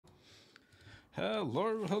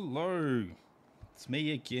Hello, hello. It's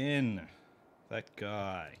me again. That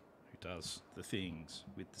guy who does the things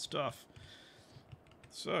with the stuff.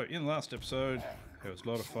 So, in the last episode, there was a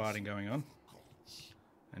lot of fighting going on.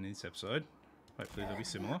 And in this episode, hopefully it'll be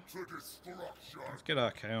similar. Let's get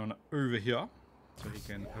Archaon over here so he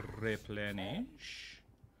can replenish.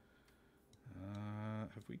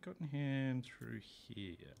 Have we gotten him through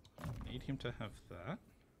here? We need him to have that.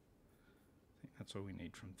 I think that's all we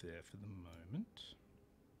need from there for the moment.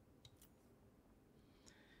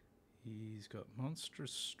 He's got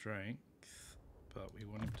monstrous strength, but we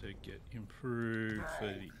want him to get improved for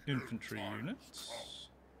the infantry units.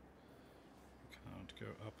 Can't go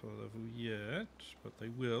up a level yet, but they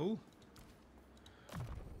will.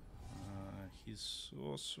 His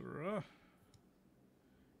sorcerer.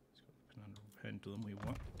 He's got the Penumbral Pendulum. We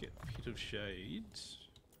want to get Pit of Shades.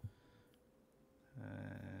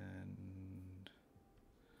 And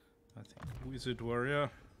I think Wizard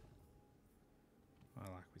Warrior. I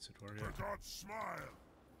like Wizard Warrior.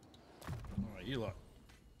 Alright, you lot.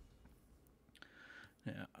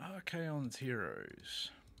 Now, Archaon's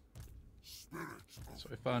heroes. So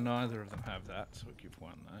far, neither of them have that, so we'll give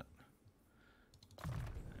one that.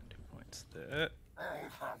 And 2 points there.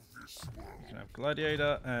 You can have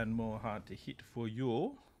Gladiator and more hard to hit for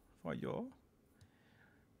your. While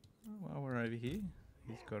we're over here,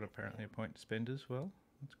 he's got apparently a point to spend as well.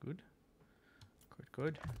 That's good.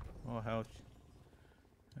 Good. More health.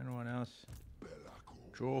 Anyone else?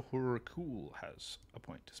 Jorhurakul has a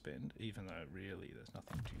point to spend, even though really there's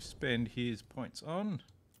nothing to spend his points on.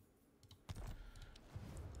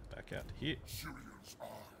 Back out to here.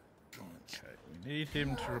 Okay, we need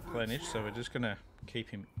him to replenish, so we're just going to keep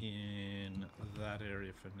him in that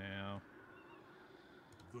area for now.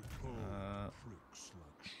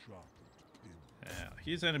 Now,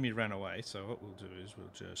 his enemy ran away, so what we'll do is we'll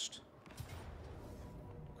just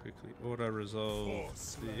quickly auto-resolve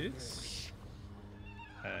this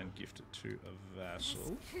and gift it to a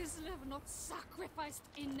vassal. Has Kislev not sacrificed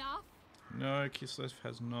enough? No, Kislev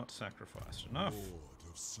has not sacrificed enough.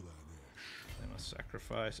 They must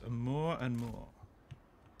sacrifice more and more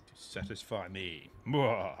to satisfy me.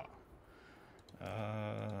 I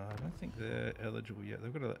don't think they're eligible yet.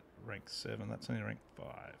 They've got a rank 7. That's only rank 5.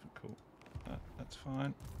 Cool. That's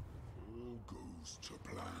fine. All goes to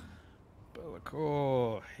plan.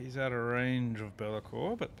 Belakor. He's out of range of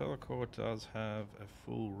Belakor, but Belakor does have a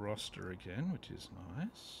full roster again, which is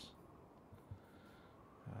nice.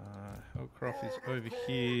 Hellcroft is over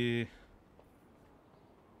here.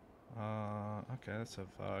 Okay, that's a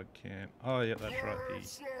Varg camp. Oh, yeah, that's right.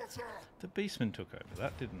 The Beastmen took over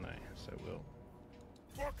that, didn't they? So we'll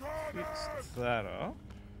fix that up.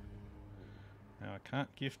 Now, I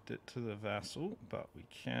can't gift it to the vassal, but we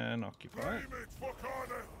can occupy it. We'll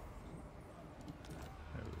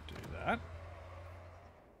do that.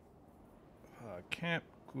 Camp,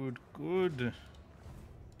 good.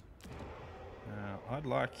 Now, I'd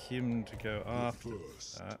like him to go after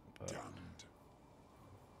that, but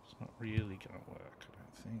it's not really going to work, I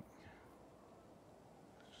don't think.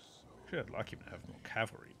 Actually, I'd like him to have more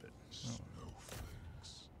cavalry, but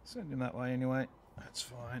send him that way anyway. That's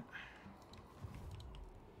fine.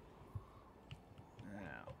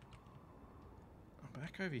 Now, I'm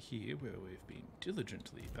back over here where we've been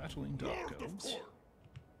diligently battling dark elves.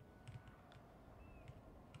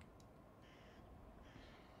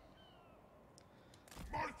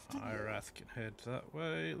 Irath can head that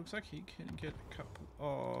way. Looks like he can get a couple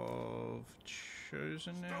of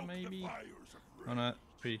chosen now, maybe? Oh no,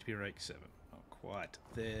 ready to be rank 7. Not quite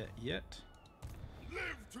there yet.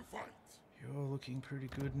 You're looking pretty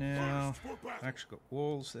good now. Actually got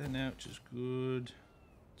walls there now, which is good.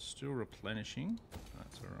 Still replenishing.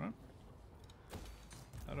 That's alright.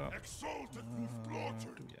 Head up. Do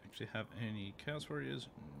we actually have any Chaos Warriors?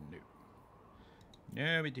 No.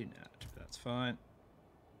 No, we do not. That's fine.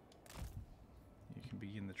 You can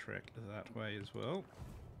begin the trek that way as well.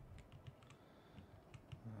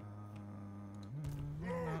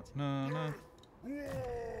 No.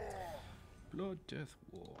 Blood, death,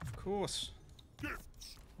 war. Of course.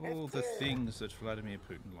 All the things that Vladimir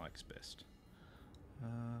Putin likes best.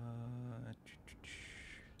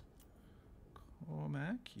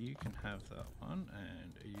 Cormac, you can have that one,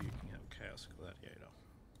 and you can have Chaos Gladiator.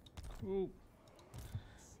 Cool.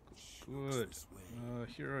 Good.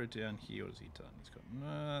 Hero down here, what has he done? He's got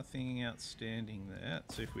nothing outstanding there.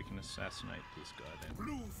 Let's see if we can assassinate this guy then.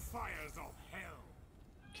 Blue fires of hell.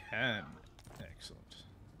 Can. Excellent.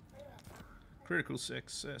 Critical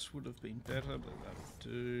success would have been better, but that'll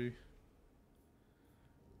do.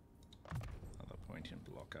 Another point in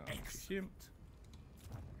block armor for him.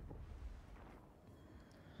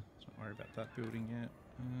 worry about that building yet.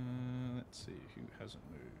 Let's see who hasn't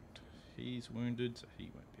moved. He's wounded, so he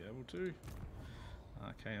won't be able to.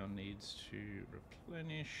 Archaon needs to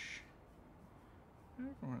replenish.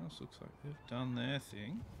 Everyone else looks like they've done their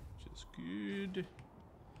thing, which is good.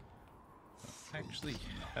 Don't actually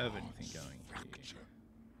have anything going here.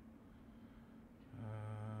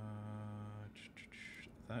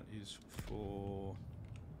 That is for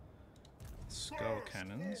skull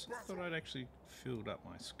cannons. I thought I'd actually filled up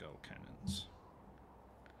my skull cannons.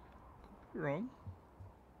 Wrong.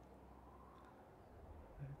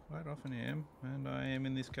 I quite often am, and I am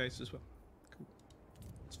in this case as well. Cool.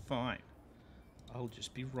 It's fine. I'll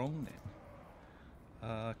just be wrong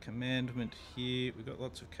then. Commandment here. We've got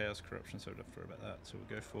lots of chaos corruption, so we don't have to worry about that. So we'll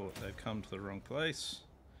go for it. They've come to the wrong place.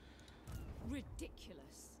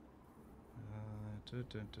 Ridiculous. Dun,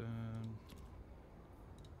 dun, dun.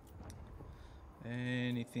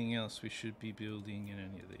 Anything else we should be building in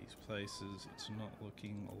any of these places? It's not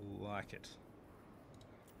looking like it.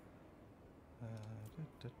 None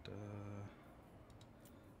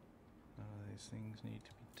of these things need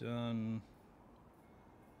to be done.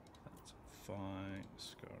 That's fine.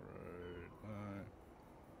 Scar Road, no.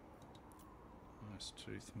 Nice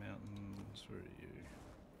Tooth Mountains, where are you?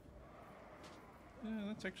 Yeah,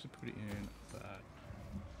 let's actually put it in that.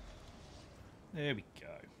 There we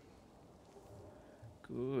go.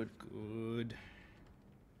 Good, good.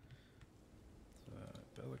 So,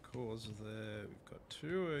 Belakor's there. We've got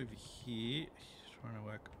two over here. Trying to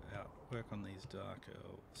work on these Dark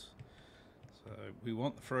Elves. So, we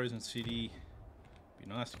want the Frozen City. Be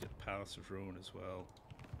nice to get the Palace of Ruin as well.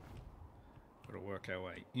 Got to work our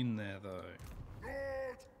way in there though.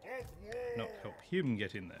 Not help him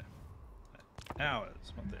get in there.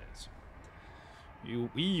 Ours, not theirs.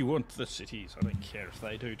 We want the cities. I don't care if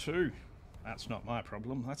they do too. That's not my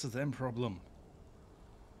problem. That's a them problem.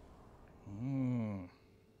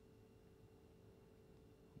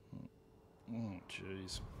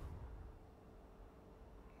 Jeez.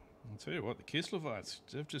 I'll tell you what, the Kislevites,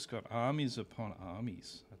 they've just got armies upon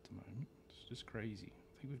armies at the moment. It's just crazy.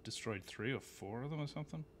 I think we've destroyed 3 or 4 of them or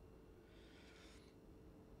something.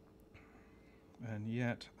 And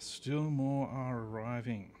yet, still more are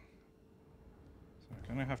arriving. So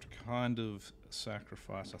I'm going to have to kind of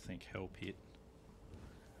sacrifice, I think, help hit.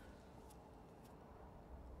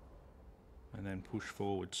 And then push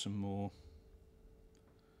forward some more.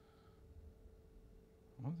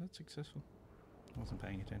 Was that successful? I wasn't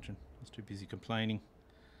paying attention. I was too busy complaining.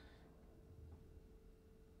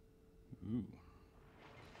 Ooh.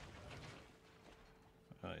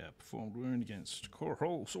 Yeah, performed wound against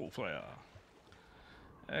Corhole Soulflare.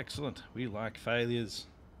 Excellent. We like failures.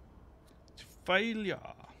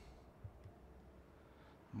 Failure.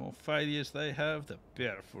 The more failures they have, the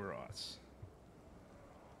better for us.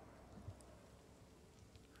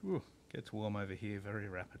 Whew. Gets warm over here very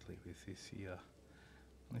rapidly with this here.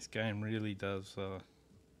 This game really does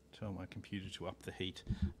tell my computer to up the heat.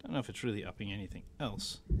 Don't know if it's really upping anything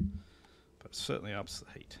else, but it certainly ups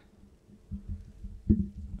the heat.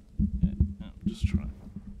 Yeah, I'm just trying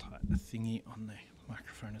to tighten a thingy on the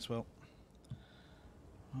microphone as well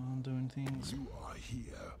while I'm doing things. You are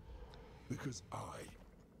here because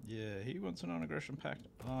Yeah, he wants a non-aggression pact.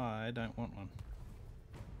 I don't want one.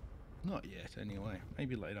 Not yet, anyway.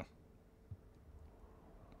 Maybe later.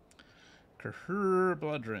 Krrr,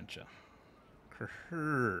 Blood Drencher.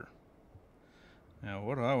 Krrr. Now,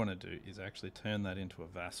 what I want to do is actually turn that into a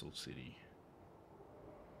vassal city.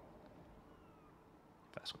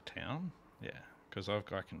 Vassal town? Yeah, because I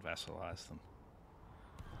can vassalize them.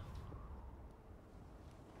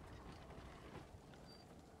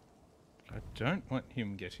 I don't want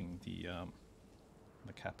him getting the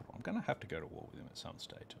capital. I'm going to have to go to war with him at some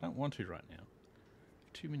stage. I don't want to right now.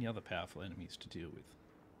 Too many other powerful enemies to deal with.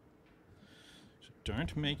 So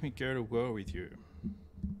don't make me go to war with you.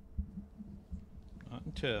 Not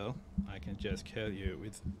until I can just kill you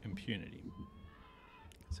with impunity.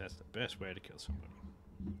 Because that's the best way to kill somebody.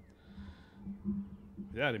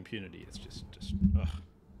 Without impunity, it's just ugh.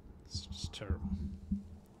 It's just terrible.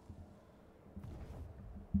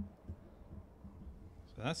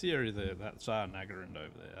 So that's the area there, that's our Nagarin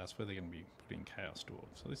over there. That's where they're going to be putting Chaos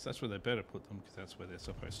Dwarves. So at least that's where they better put them, because that's where they're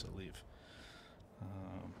supposed to live.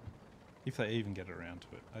 If they even get around to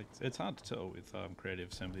it. It's hard to tell with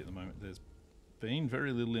Creative Assembly at the moment. There's been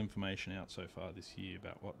very little information out so far this year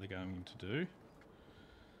about what they're going to do.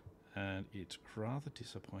 And it's rather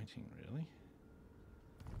disappointing, really.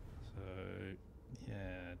 So,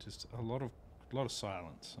 yeah, just a lot of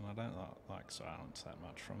silence, and I don't like silence that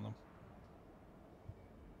much from them.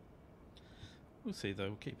 We'll see, though.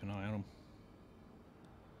 We'll keep an eye on them.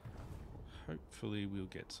 hopefully we'll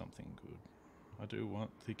get something good. I do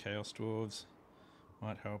want the Chaos Dwarves.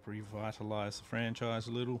 Might help revitalise the franchise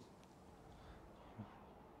a little.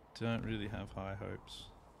 Don't really have high hopes.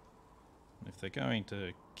 If they're going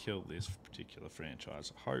to kill this particular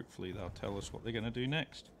franchise, hopefully they'll tell us what they're going to do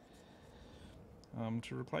next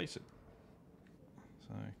to replace it.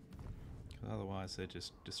 So, 'cause otherwise they're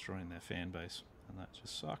just destroying their fan base, and that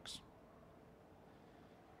just sucks.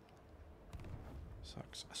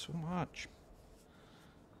 Sucks so much.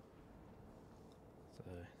 So,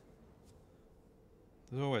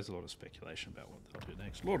 there's always a lot of speculation about what they'll do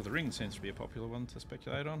next. Lord of the Rings seems to be a popular one to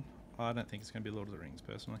speculate on. I don't think it's going to be Lord of the Rings,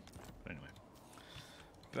 personally. But anyway.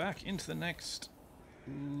 Back into the next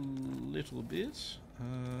little bit.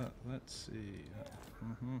 Let's see.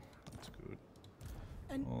 That's good.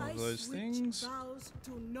 All of those things.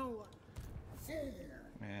 To no one.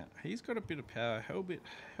 Yeah, he's got a bit of power. Help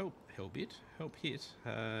Hit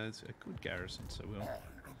has a good garrison, so we'll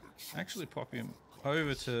actually pop him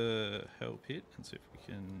over to Help Hit and see if we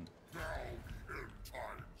can...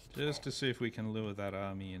 Just to see if we can lure that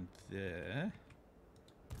army in there.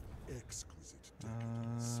 Exquisite.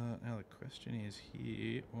 Now the question is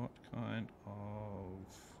here, what kind of...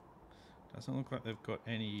 Doesn't look like they've got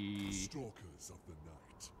any... Stalkers of the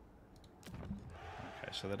night.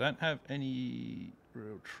 Okay, so they don't have any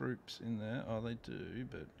real troops in there. Oh, they do,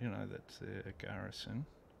 but, you know, that's their garrison.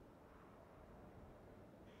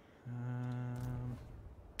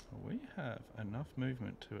 We have enough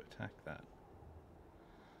movement to attack that.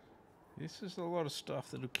 This is a lot of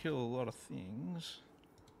stuff that'll kill a lot of things.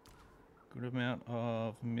 Good amount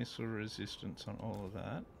of missile resistance on all of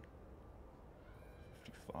that.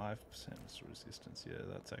 55% missile resistance, yeah,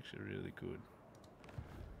 that's actually really good.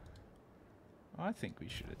 I think we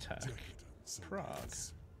should attack Prague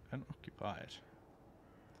and occupy it.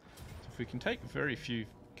 So if we can take very few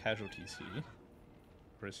casualties here,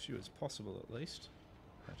 or as few as possible at least,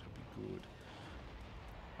 that would be good.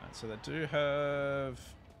 Right, so they do have...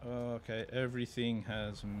 Okay, everything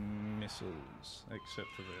has missiles except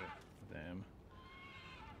for them.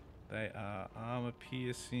 They are armor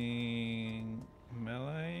piercing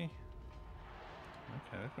melee.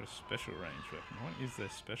 Okay, they've got a special range weapon. What is their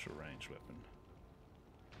special range weapon?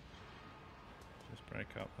 Just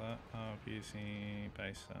break up that. Armor piercing,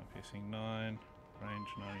 base armor piercing 9, range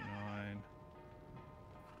 99.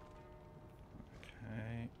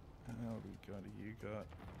 Okay, what do we got? You got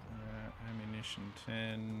ammunition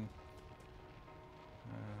 10,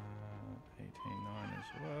 18-9 as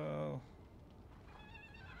well.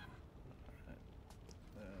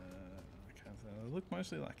 Okay, so they look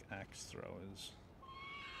mostly like axe throwers. It's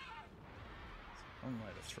one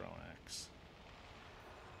way to throw an axe.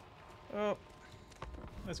 Oh,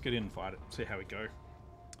 let's get in and fight it. See how we go.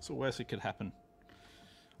 What's the worst that could happen?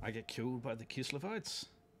 I get killed by the Kislevites?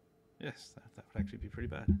 Yes, that would actually be pretty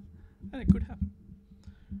bad. And it could happen.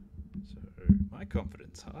 So, my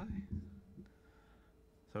confidence high.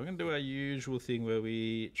 So we're going to do our usual thing where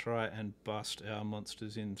we try and bust our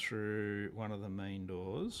monsters in through one of the main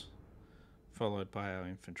doors, followed by our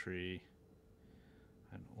infantry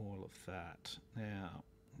and all of that. Now,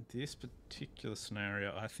 in this particular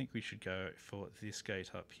scenario, I think we should go for this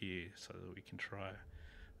gate up here so that we can try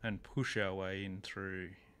and push our way in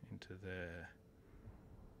through into there.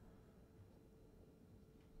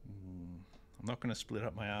 I'm not going to split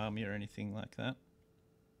up my army or anything like that.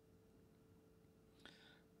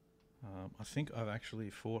 I think I've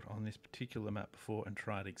actually fought on this particular map before and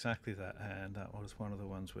tried exactly that, and that was one of the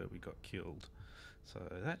ones where we got killed. So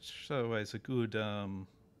that's always a good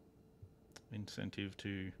incentive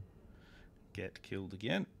to get killed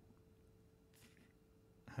again.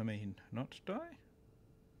 I mean, not die?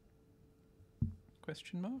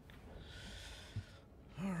 Question mark?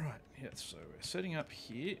 Alright, yeah, so we're setting up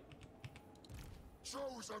here.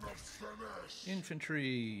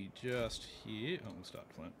 Infantry just here. Oh, we'll start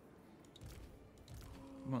front.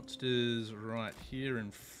 Monsters right here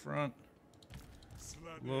in front.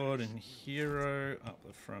 Lord and Hero up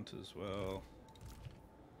the front as well.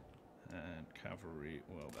 And cavalry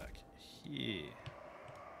well back here.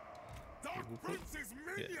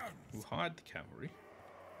 We'll hide the cavalry.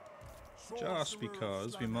 Just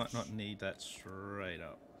because we might not need that straight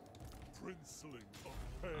up.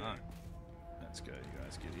 Alright. Let's go, you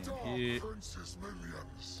guys get in here. You guys, let's get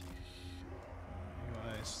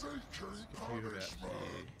you about here.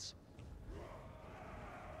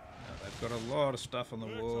 Now, they've got a lot of stuff on the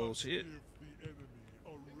walls here.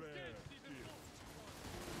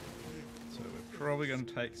 So we're probably going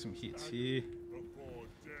to take some hits here.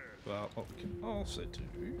 But what we can also do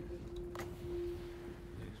is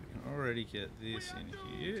we can already get this in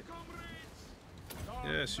here.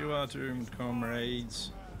 Yes, you are doomed,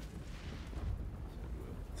 comrades.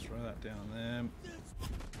 We'll throw that down there.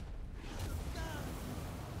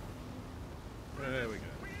 There we go.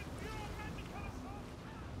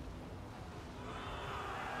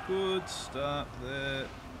 Good start there.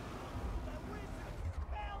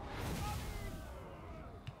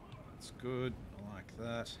 That's good. I like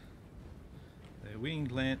that. Their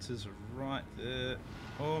winged lancers are right there.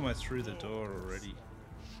 Almost through the door already.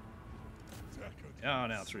 Oh,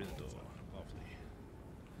 now through the door. Lovely.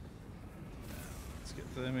 Let's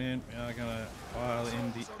get them in. We are going to pile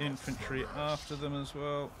in the infantry after them as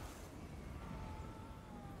well.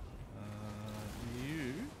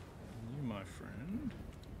 You, my friend,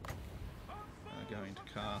 are going to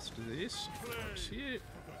cast this across here.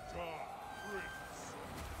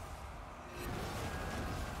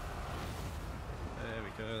 There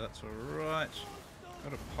we go, that's alright.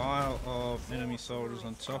 Got a pile of enemy soldiers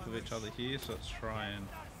on top of each other here, so let's try and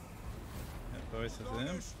get both of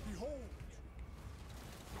them.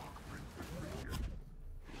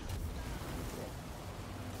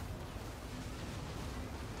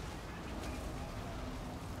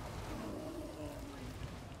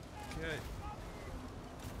 Okay.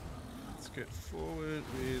 Let's get forward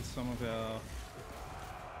with some of our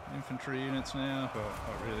infantry units now. Well,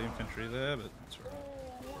 not really infantry there, but that's alright.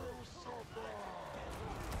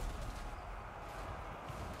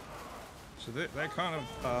 So they kind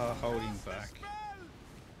of are holding back.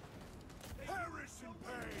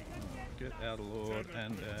 Get our Lord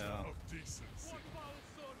and our...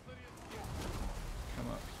 Come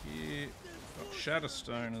up here. Got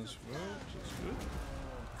Shatterstone as well, which is good.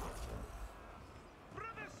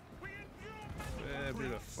 Fair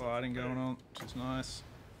bit of fighting going on, which is nice.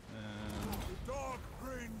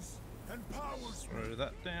 And throw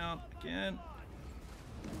that down again.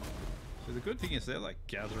 So the good thing is they're like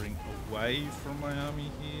gathering away from my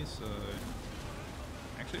army here, so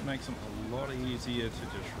actually it makes them a lot easier to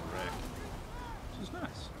just wreck, which is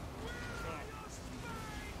nice.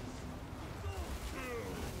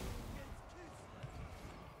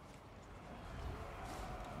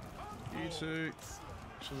 You two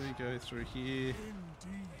actually go through here.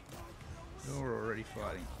 You're already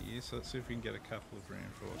fighting here, so let's see if we can get a couple of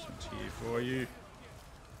reinforcements here for you.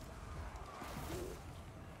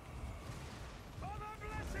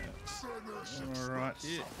 Alright,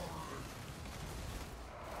 here.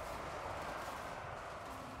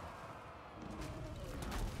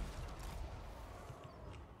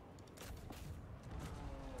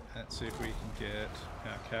 Let's see if we can get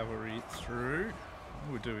our cavalry through.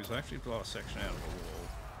 What we'll do is actually blow a section out of the wall.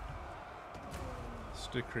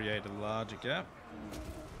 Just to create a larger gap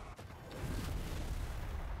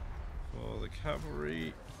for the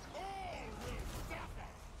cavalry.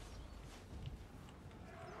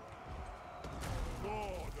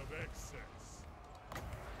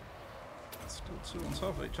 Still two on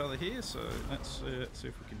top of each other here, so let's see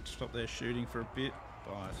if we can stop their shooting for a bit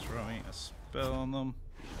by throwing a spell on them.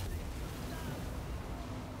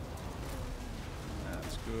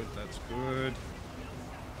 That's good, that's good.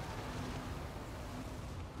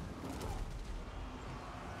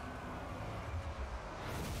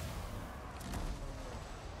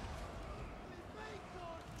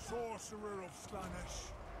 Sorcerer of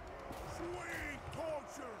Slaanesh, sweet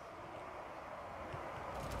torture.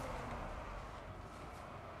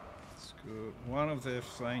 That's good. One of their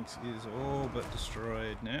flanks is all but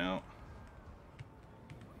destroyed now.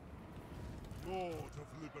 Lord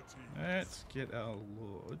of Liberty. Let's get our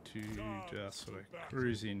Lord to just sort of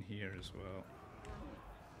cruise in here as well.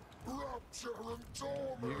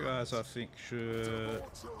 You guys, I think, should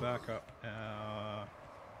back up our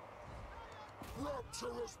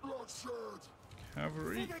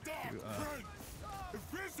cavalry, who are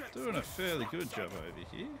doing a fairly good job over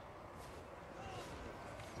here.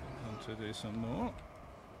 Want to do some more.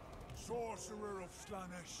 Sorcerer of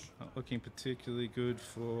Slaanesh. Not looking particularly good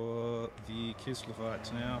for the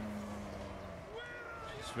Kislevites now.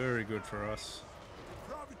 It's very good for us.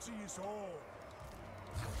 Gravity is all.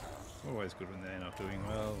 It's always good when they're not doing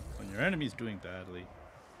well. When your enemy's doing badly,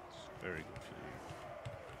 it's very good for you.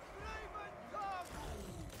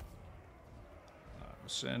 We'll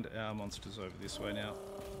send our monsters over this way now.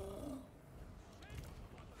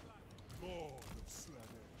 Lord of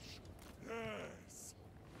Slaanesh. Yes.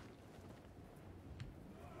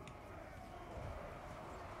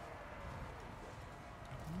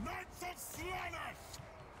 Knights of Slaanesh.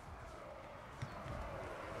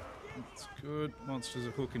 That's good. Monsters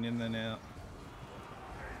are hooking in there now.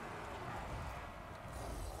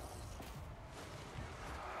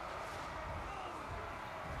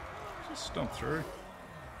 Just stomp through.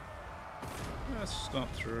 Let's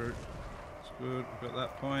stop through. It's good. We've got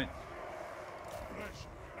that point.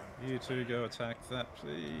 You two go attack that,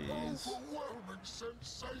 please. Overwhelming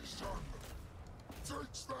sensation.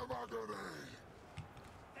 Teach them agony.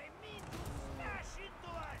 They mean to smash into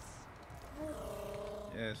us!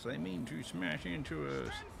 Yes, they mean to smash into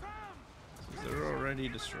us. Because they're already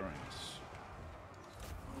destroying us.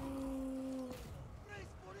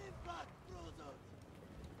 Brace for impact, brother!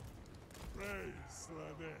 Praise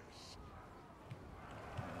Slanesh.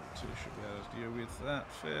 Two should be able to deal with that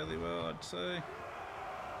fairly well, I'd say.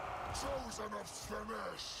 Chosen of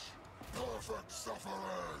Slanesh. Perfect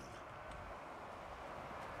suffering.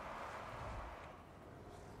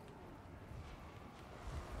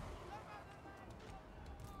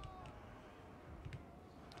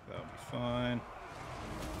 That'll be fine.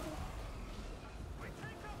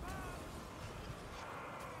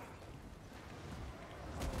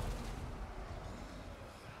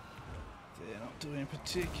 They're not doing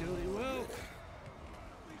particularly well.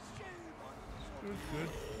 Good, good.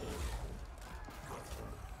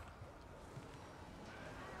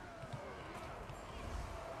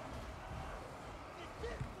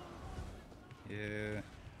 Yeah.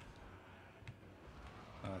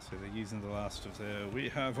 So they're using the last of their "we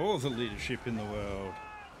have all the leadership in the world"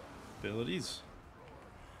 abilities.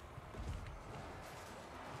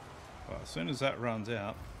 Well, as soon as that runs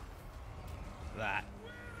out,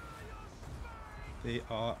 they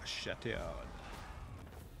are shattered.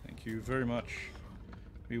 Thank you very much.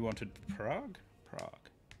 We wanted Prague? Prague.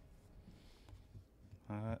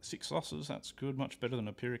 6 losses, that's good. Much better than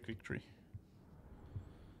a Pyrrhic victory.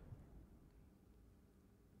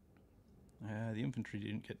 The infantry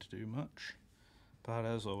didn't get to do much. But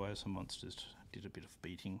as always, the monsters did a bit of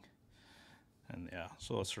beating. And the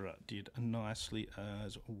sorcerer did nicely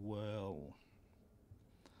as well.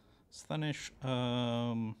 Slanish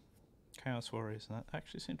Chaos Warriors and that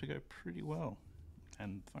actually seem to go pretty well.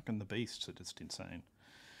 And fucking the beasts are just insane.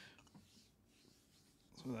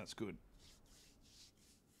 So that's good.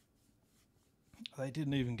 They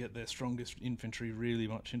didn't even get their strongest infantry really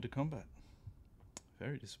much into combat.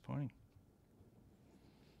 Very disappointing.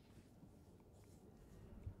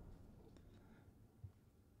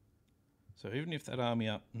 So even if that army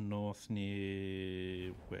up north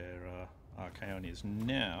near where Archaon is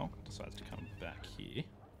now decides to come back here,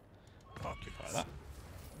 occupy that.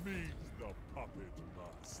 Meet the puppet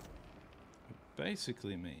master. It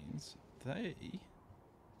basically means they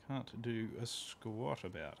can't do a squat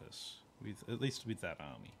about us, with at least with that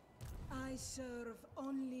army. I serve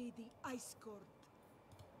only the Ice Court.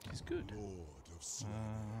 It's good. Lord of Slanesh.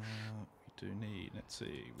 We do need, let's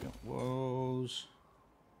see, we got walls.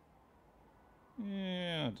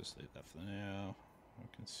 Yeah, I'll just leave that for now. I'll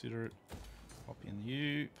consider it. Pop in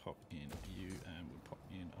you, pop in you, and we'll pop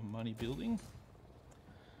in a money building.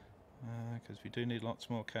 Because we do need lots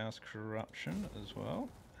more chaos corruption as well.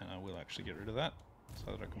 And I will actually get rid of that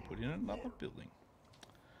so that I can put in another building.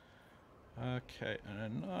 Okay,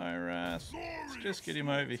 and Niras. Let's just get him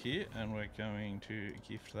over here and we're going to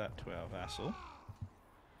gift that to our vassal.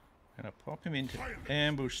 Gonna pop him into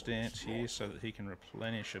ambush stance here so that he can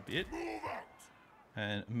replenish a bit.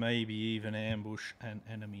 And maybe even ambush an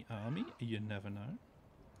enemy army. You never know.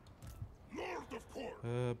 Lord of Court.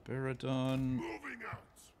 Beradon. Moving out.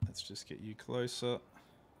 Let's just get you closer.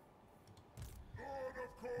 Lord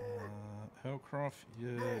of Court. Hellcroft,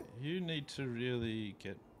 yeah, you need to really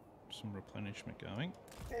get some replenishment going.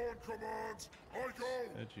 On command. I go.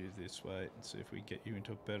 Head you this way and see if we get you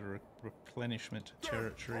into a better replenishment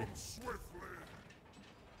territory. Come swiftly.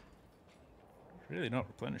 Really not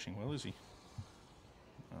replenishing well, is he?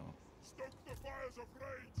 Oh. Stoke the fires of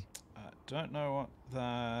rage. I don't know what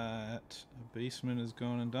that beastman has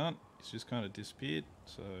gone and done. He's just kind of disappeared,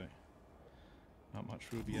 so not much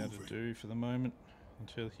we'll be able to do for the moment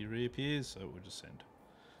until he reappears, so we'll just send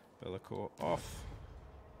Belakor off.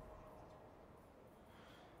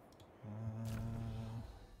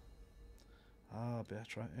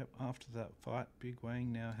 That's right. Yep. After that fight, Big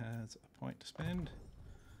Wang now has a point to spend.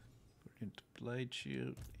 Put it into Blade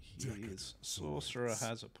Shield. His Sorcerer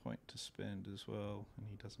has a point to spend as well, and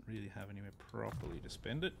he doesn't really have anywhere properly to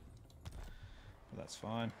spend it. But that's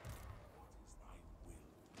fine.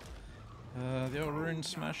 The old Rune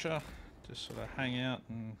Smasher, just sort of hang out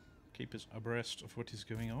and keep us abreast of what is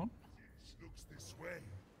going on. Looks this way.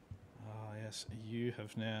 Ah, yes, you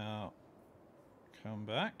have now come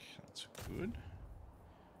back. That's good.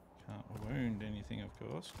 Can't wound anything, of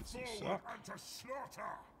course, because you suck. And to slaughter.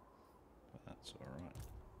 But that's alright.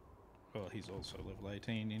 Well, he's also level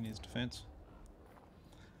 18 in his defense.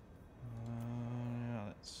 Now,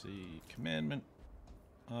 let's see. Commandment.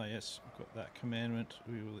 Oh yes, we've got that commandment.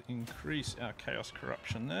 We will increase our chaos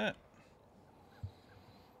corruption there.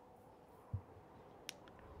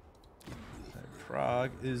 So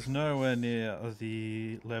Prague is nowhere near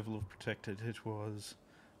the level of protected it was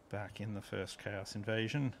back in the first chaos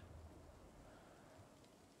invasion.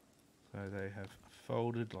 So they have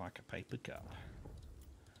folded like a paper cup.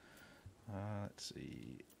 Let's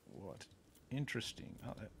see what interesting.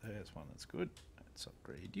 Oh, there's one that's good. Let's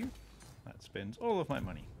upgrade you. That spends all of my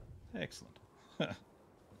money. Excellent. Oh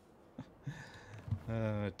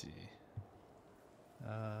dear.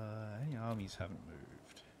 Any armies haven't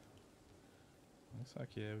moved. Looks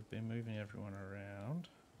like, yeah, we've been moving everyone around.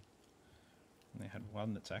 And they had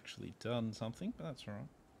one that's actually done something, but that's alright.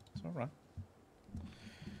 It's alright.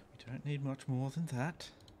 We don't need much more than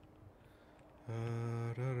that.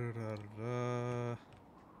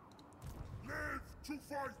 Live to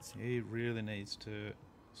fight! He really needs to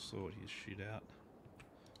sort his shit out.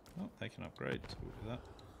 Oh, they can upgrade, so we'll do that.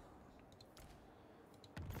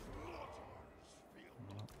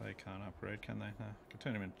 Well, they can't upgrade, can they? No. I can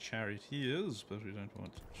turn him into charioteers, but we don't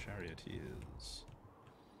want charioteers.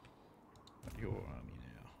 But your army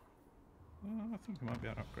now. I think we might be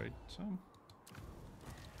able to upgrade some.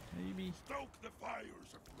 Maybe. Stoke the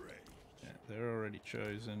fires of rage! Yeah, they're already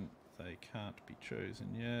chosen. They can't be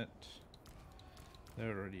chosen yet.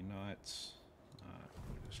 They're already knights.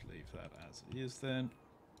 We'll just leave that as it is then.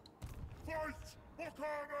 Fight!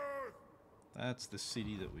 Warhammer! That's the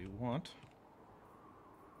city that we want.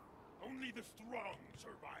 Only the strong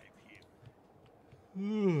survive here.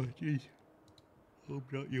 Oh, jeez. I'm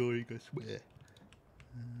not yawning, I swear.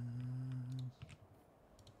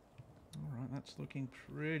 Alright, that's looking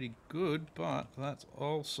pretty good, but that's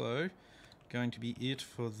also going to be it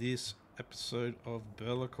for this episode of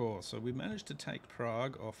Belakor. So we managed to take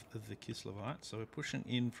Prague off the Kislevites, so we're pushing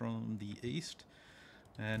in from the east,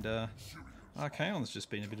 and Archaon's just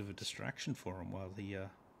been a bit of a distraction for him while he,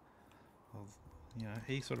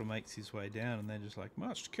 he sort of makes his way down, and they're just like,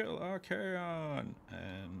 must kill Archaon,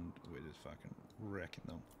 and we're just fucking wrecking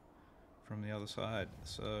them from the other side.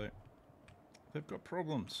 So they've got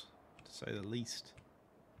problems, to say the least.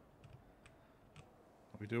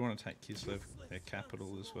 We do want to take Kislev, their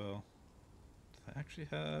capital, as well. Do they actually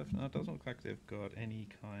have... No, it doesn't look like they've got any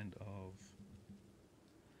kind of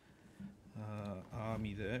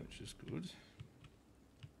army there, which is good.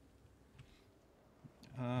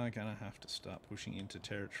 I'm going to have to start pushing into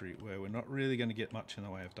territory where we're not really going to get much in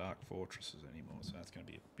the way of dark fortresses anymore, so that's going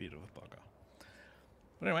to be a bit of a bugger.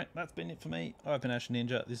 But anyway, that's been it for me. I've been Ash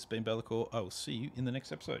Ninja. This has been Belakor. I will see you in the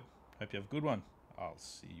next episode. Hope you have a good one. I'll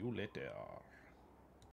see you later.